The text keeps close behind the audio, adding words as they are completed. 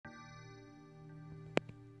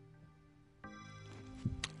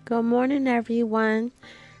Good morning, everyone.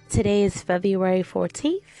 Today is February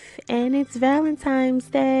 14th, and it's Valentine's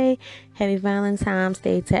Day. Happy Valentine's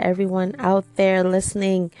Day to everyone out there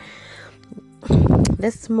listening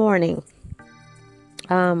this morning.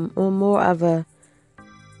 On more of a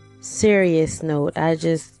serious note, I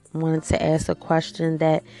just wanted to ask a question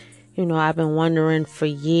that, I've been wondering for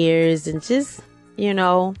years, and just,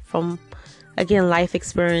 from, again, life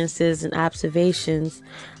experiences and observations.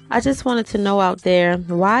 I just wanted to know out there,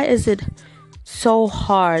 why is it so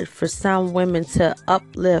hard for some women to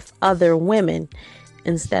uplift other women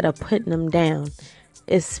instead of putting them down,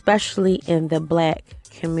 especially in the Black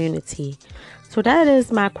community? So that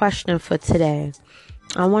is my question for today.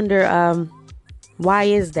 I wonder, why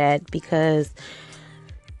is that? Because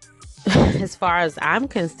as far as I'm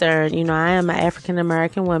concerned, I am an African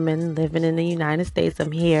American woman living in the United States.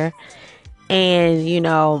 I'm here.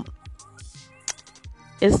 And,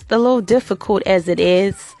 it's a little difficult as it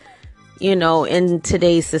is, in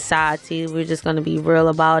today's society. We're just going to be real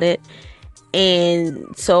about it.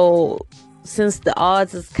 And so since the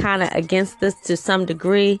odds is kind of against us to some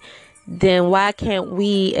degree, then why can't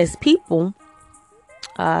we as people,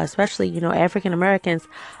 especially, African Americans,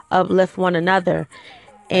 uplift one another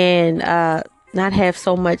and not have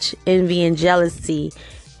so much envy and jealousy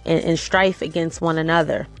and strife against one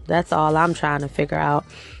another? That's all I'm trying to figure out.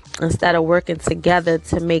 Instead of working together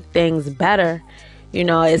to make things better,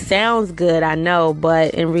 it sounds good, I know,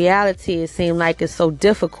 but in reality, it seems like it's so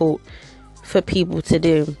difficult for people to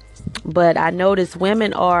do. But I notice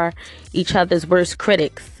women are each other's worst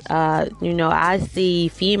critics. I see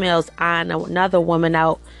females eyeing another woman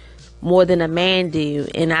out more than a man do.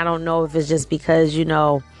 And I don't know if it's just because,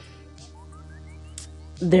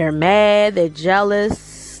 they're mad, they're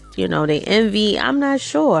jealous, they envy. I'm not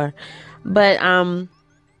sure. But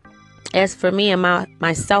as for me and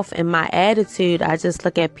myself and my attitude, I just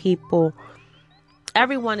look at people.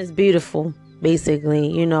 Everyone is beautiful,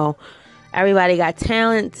 basically. Everybody got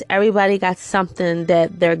talent. Everybody got something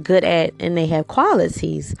that they're good at, and they have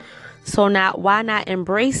qualities. So now, why not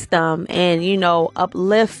embrace them and,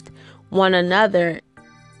 uplift one another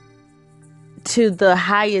to the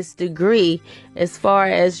highest degree, as far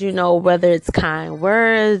as, whether it's kind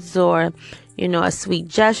words or, a sweet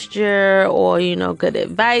gesture or, good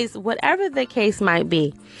advice, whatever the case might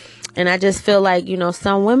be. And I just feel like,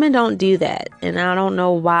 some women don't do that. And I don't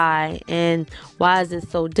know why. And why is it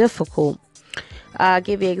so difficult? I'll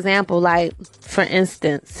give you an example. Like, for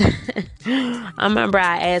instance, I remember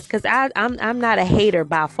I asked, because I'm not a hater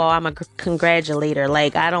by far. I'm a congratulator.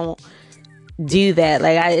 Like, I don't do that.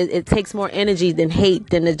 Like, it takes more energy than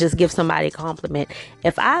hate than to just give somebody a compliment.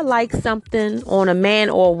 If I like something on a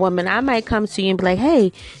man or a woman, I might come to you and be like,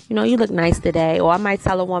 hey, you look nice today. Or I might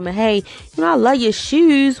tell a woman, hey, I love your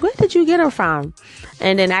shoes. Where did you get them from?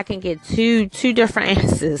 And then I can get two different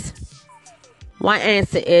answers. One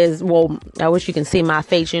answer is, well, I wish you can see my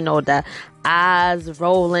face, the eyes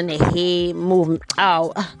rolling, the head moving.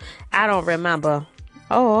 Oh, I don't remember.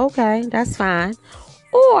 Oh, okay, that's fine.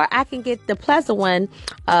 Or I can get the pleasant one.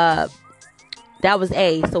 That was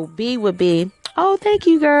A. So B would be, oh, thank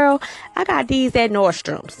you, girl. I got these at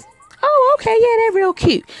Nordstrom's. Oh, okay. Yeah, they're real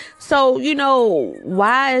cute. So,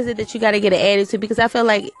 why is it that you got to get an attitude? Because I feel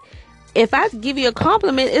like if I give you a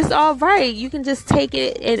compliment, it's all right. You can just take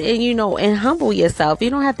it and humble yourself. You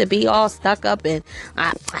don't have to be all stuck up and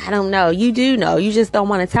I don't know. You do know. You just don't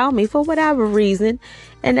want to tell me for whatever reason.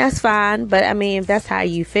 And that's fine. But I mean, if that's how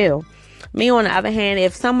you feel. Me, on the other hand,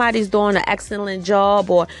 if somebody's doing an excellent job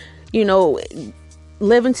or,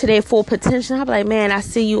 living to their full potential, I'll be like, man, I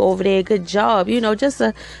see you over there. Good job. Just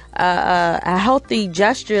a healthy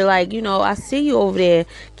gesture. Like, I see you over there.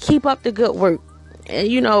 Keep up the good work,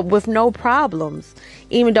 with no problems.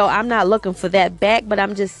 Even though I'm not looking for that back, but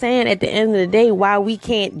I'm just saying at the end of the day, why we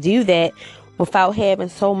can't do that without having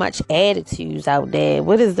so much attitudes out there.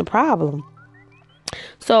 What is the problem?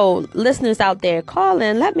 So listeners out there, call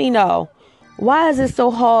in, let me know. Why is it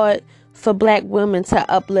so hard for Black women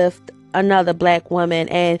to uplift another Black woman?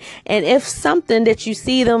 And if something that you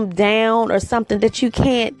see them down or something that you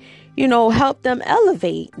can't, help them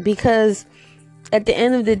elevate, because at the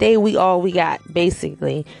end of the day, we all we got,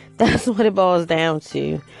 basically. That's what it boils down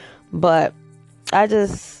to. But I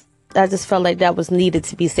just felt like that was needed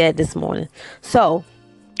to be said this morning. So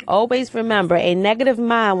always remember, a negative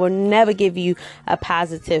mind will never give you a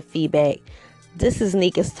positive feedback. This is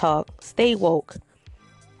Nika's Talk. Stay woke.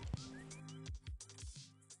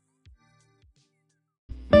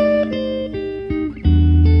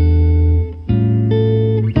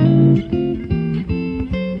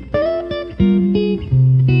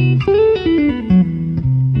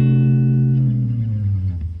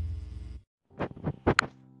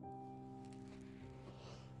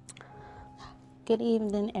 Good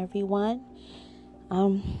evening, everyone.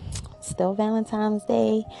 Still Valentine's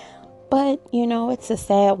Day, but it's a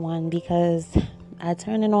sad one because I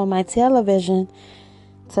turned it on my television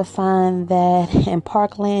to find that in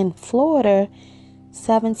Parkland, Florida,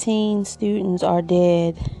 17 students are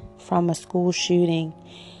dead from a school shooting.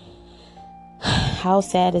 How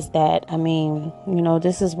sad is that? I mean,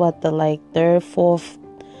 this is what the third, fourth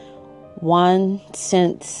one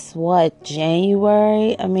since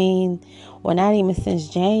January? I mean, well, not even since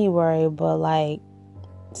January, but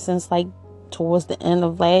since towards the end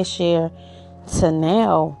of last year to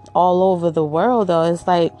now, all over the world though. It's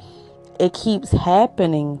like it keeps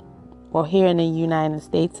happening. Well, here in the United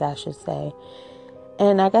States, I should say.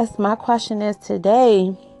 And I guess my question is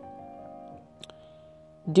today,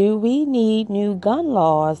 do we need new gun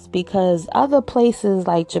laws? Because other places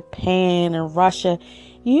like Japan and Russia,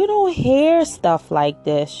 you don't hear stuff like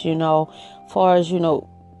this, far as,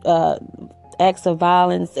 acts of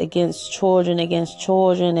violence against children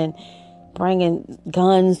and bringing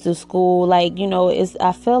guns to school.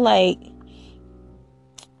 I feel like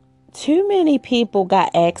too many people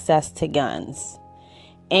got access to guns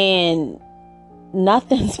and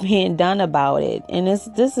nothing's being done about it. And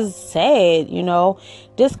this is sad,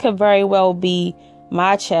 This could very well be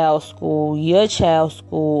my child's school, your child's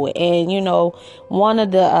school, and one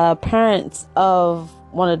of the parents of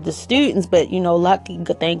one of the students, but lucky,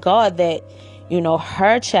 thank God that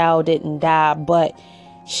her child didn't die, but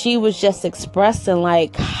she was just expressing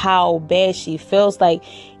how bad she feels. Like,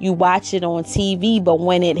 you watch it on TV, but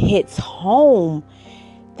when it hits home,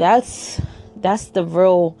 that's the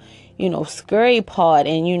real scary part.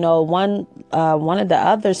 And one of the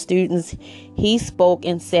other students, he spoke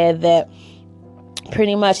and said that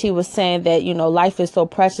pretty much he was saying that life is so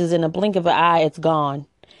precious, in a blink of an eye it's gone,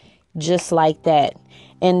 just like that.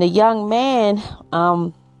 And the young man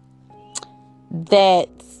that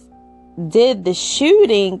did the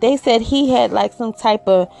shooting, they said he had some type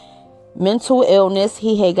of mental illness.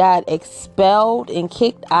 He had got expelled and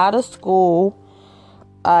kicked out of school.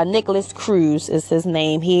 Nicholas Cruz is his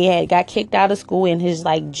name. He had got kicked out of school in his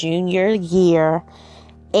junior year,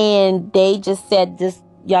 and they just said this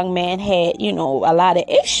young man had a lot of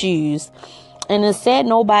issues, and it said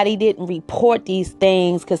nobody didn't report these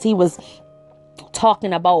things because he was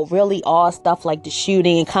talking about really odd stuff like the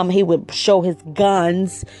shooting, and he would show his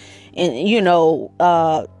guns and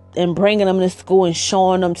and bringing them to school and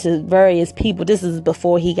showing them to various people. This is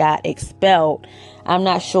before he got expelled. I'm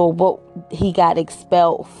not sure what he got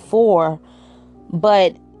expelled for,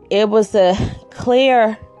 but it was a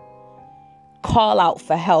clear call out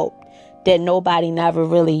for help that nobody never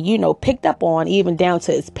really, picked up on, even down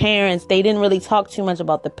to his parents. They didn't really talk too much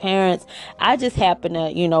about the parents. I just happened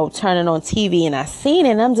to, turn it on TV and I seen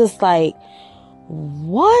it and I'm just like,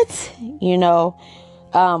 what?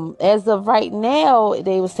 As of right now,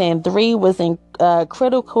 they were saying 3 was in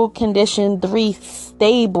critical condition, 3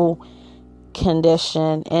 stable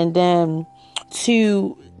condition, and then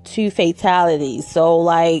two fatalities. So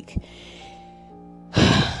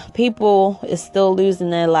people is still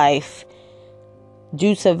losing their life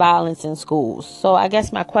due to violence in schools. So I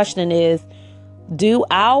guess my question is, do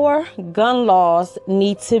our gun laws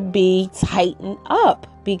need to be tightened up?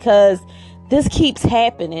 Because this keeps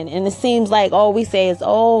happening, and it seems like all we say is,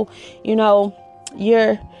 your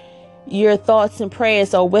thoughts and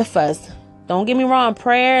prayers are with us. Don't get me wrong,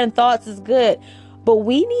 prayer and thoughts is good, but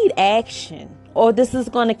we need action, or this is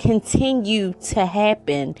going to continue to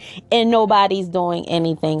happen and nobody's doing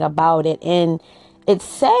anything about it. And it's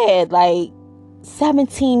sad,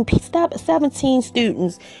 17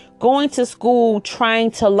 students going to school trying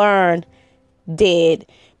to learn dead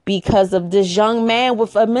because of this young man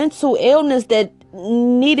with a mental illness that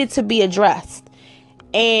needed to be addressed.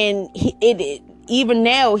 And even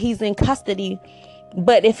now he's in custody.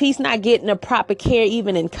 But if he's not getting the proper care,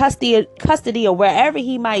 even in custody or wherever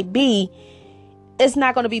he might be, it's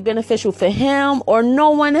not going to be beneficial for him or no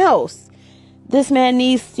one else. This man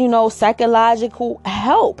needs, psychological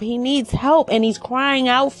help. He needs help and he's crying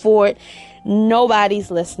out for it. Nobody's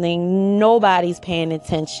listening. Nobody's paying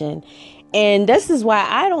attention. And this is why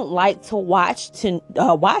I don't like to watch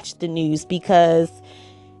the news, because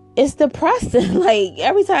it's depressing.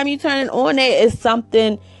 Every time you turn it on, there is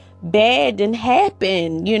something bad didn't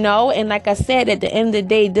happen, and like I said, at the end of the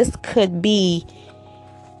day, this could be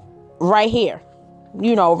right here,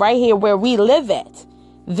 right here where we live at.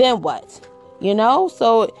 Then what?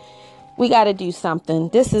 So we got to do something.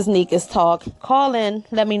 This is Nika's Talk. Call in,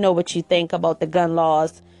 let me know what you think about the gun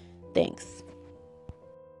laws. Thanks.